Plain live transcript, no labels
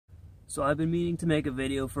So I've been meaning to make a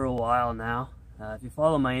video for a while now. If you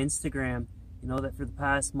follow my Instagram, you know that for the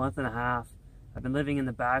past month and a half, I've been living in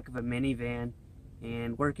the back of a minivan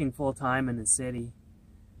and working full-time in the city.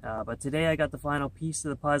 But today I got the final piece of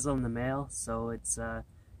the puzzle in the mail, so it's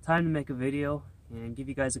time to make a video and give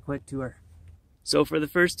you guys a quick tour. So for the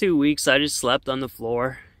first 2 weeks I just slept on the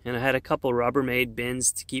floor, and I had a couple Rubbermaid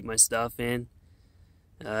bins to keep my stuff in.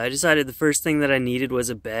 I decided the first thing that I needed was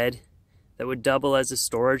a bed that would double as a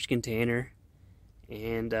storage container,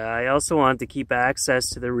 and I also wanted to keep access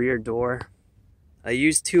to the rear door. I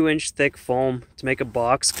used 2-inch thick foam to make a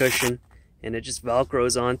box cushion, and it just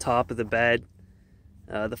velcros on top of the bed.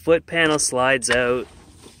 The foot panel slides out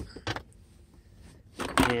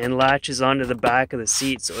and latches onto the back of the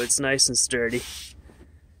seat, so it's nice and sturdy.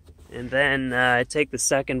 And then I take the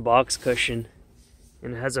second box cushion,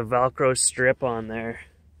 and it has a Velcro strip on there,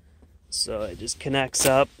 so it just connects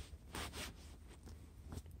up.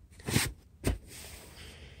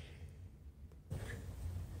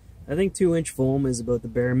 I think 2-inch foam is about the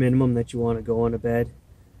bare minimum that you want to go on a bed.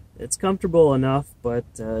 It's comfortable enough, but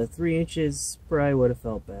 3 inches probably would have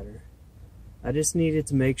felt better. I just needed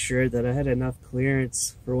to make sure that I had enough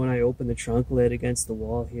clearance for when I open the trunk lid against the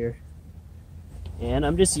wall here. And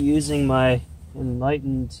I'm just using my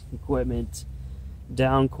Enlightened Equipment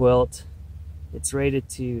down quilt. It's rated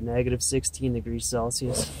to negative 16 degrees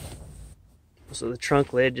Celsius. So the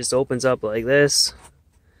trunk lid just opens up like this,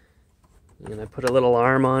 and I put a little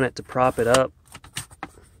arm on it to prop it up.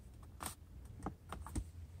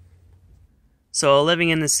 So living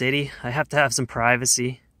in the city, I have to have some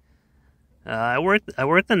privacy. I work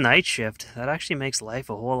the night shift. That actually makes life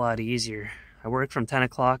a whole lot easier. I work from 10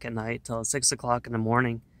 o'clock at night till 6 o'clock in the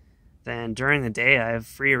morning. Then during the day I have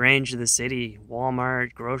free range of the city: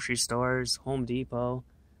 Walmart, grocery stores, Home Depot,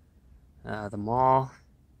 the mall.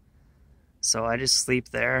 So I just sleep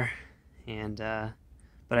there, and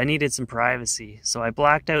but I needed some privacy, so I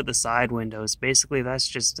blacked out the side windows. Basically that's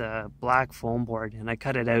just a black foam board, and I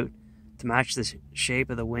cut it out to match the shape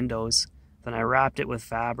of the windows. Then I wrapped it with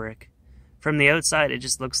fabric. From the outside it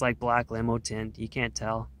just looks like black limo tint, you can't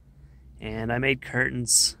tell. And I made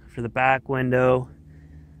curtains for the back window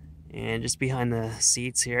and just behind the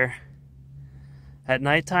seats here. At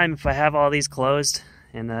nighttime, if I have all these closed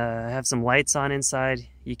and I have some lights on inside,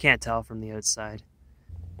 you can't tell from the outside.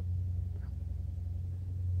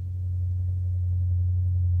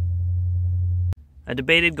 I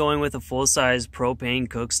debated going with a full-size propane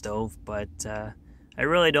cook stove, but I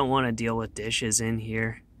really don't want to deal with dishes in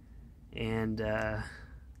here. And the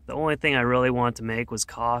only thing I really want to make was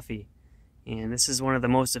coffee. And this is one of the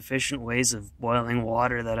most efficient ways of boiling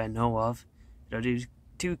water that I know of. It'll do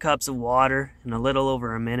 2 cups of water in a little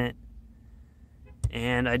over a minute.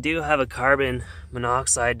 And I do have a carbon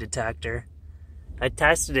monoxide detector. I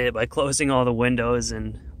tested it by closing all the windows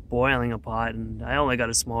and boiling a pot, and I only got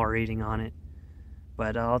a small reading on it.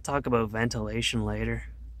 But I'll talk about ventilation later.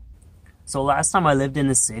 So last time I lived in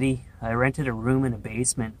the city, I rented a room in a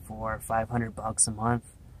basement for $500 a month.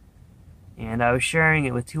 And I was sharing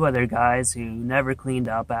it with 2 other guys who never cleaned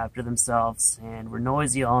up after themselves and were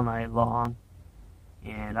noisy all night long.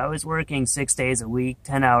 And I was working 6 days a week,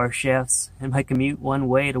 10-hour shifts, and my commute one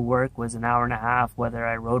way to work was an hour and a half, whether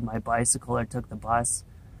I rode my bicycle or took the bus.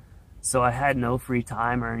 So I had no free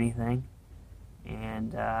time or anything.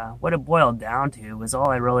 And what it boiled down to was all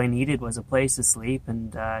I really needed was a place to sleep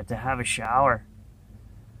and to have a shower.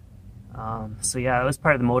 So yeah, it was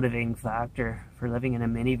part of the motivating factor for living in a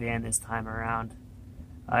minivan this time around.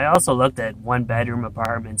 I also looked at 1-bedroom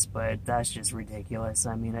apartments, but that's just ridiculous.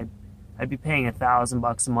 I mean, I'd be paying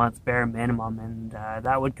 $1,000 a month bare minimum, and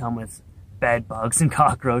that would come with bed bugs and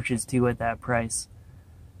cockroaches too at that price.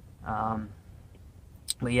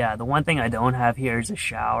 But yeah, the one thing I don't have here is a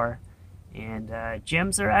shower. And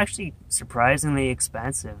gyms are actually surprisingly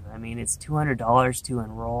expensive. I mean, it's $200 to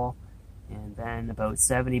enroll, and then about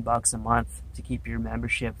 $70 a month to keep your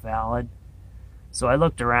membership valid. So I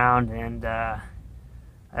looked around, and I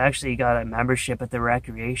actually got a membership at the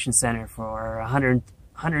recreation center for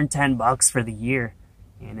 $110 for the year,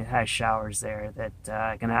 and it has showers there that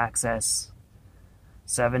I can access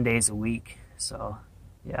 7 days a week. So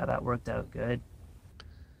yeah, that worked out good.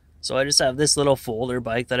 So I just have this little folder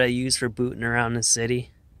bike that I use for booting around the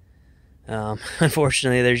city.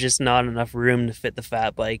 Unfortunately, there's just not enough room to fit the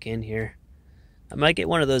fat bike in here. I might get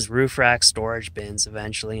one of those roof rack storage bins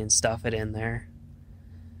eventually and stuff it in there.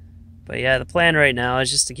 But yeah, the plan right now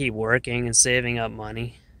is just to keep working and saving up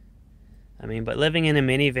money. I mean, but living in a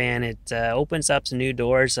minivan, it opens up some new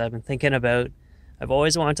doors I've been thinking about. I've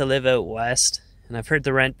always wanted to live out west, and I've heard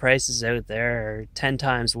the rent prices out there are 10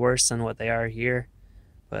 times worse than what they are here.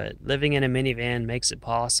 but living in a minivan makes it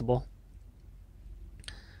possible.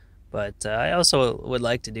 But I also would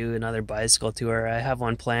like to do another bicycle tour. I have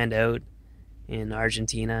one planned out in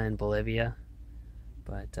Argentina and Bolivia.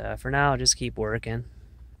 But for now, I'll just keep working.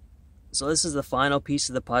 So this is the final piece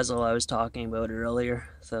of the puzzle I was talking about earlier.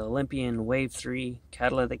 The Olympian Wave 3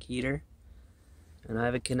 catalytic heater. And I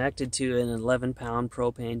have it connected to an 11-pound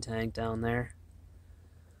propane tank down there.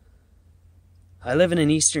 I live in an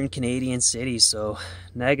eastern Canadian city, so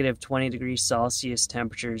negative 20 degrees Celsius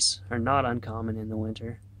temperatures are not uncommon in the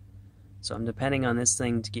winter. So I'm depending on this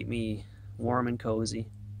thing to keep me warm and cozy.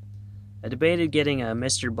 I debated getting a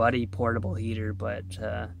Mr. Buddy portable heater, but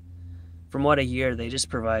from what I hear, they just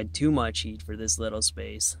provide too much heat for this little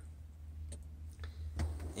space.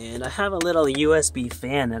 And I have a little USB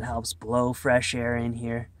fan that helps blow fresh air in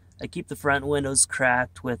here. I keep the front windows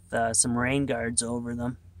cracked with some rain guards over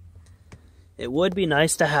them. It would be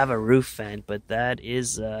nice to have a roof vent, but that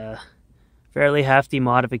is a fairly hefty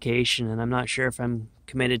modification, and I'm not sure if I'm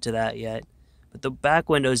committed to that yet. But the back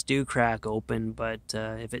windows do crack open, but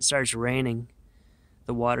if it starts raining,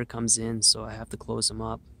 the water comes in, so I have to close them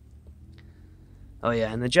up. Oh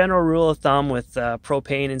yeah, and the general rule of thumb with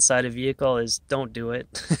propane inside a vehicle is don't do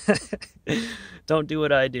it. Don't do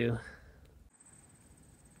what I do.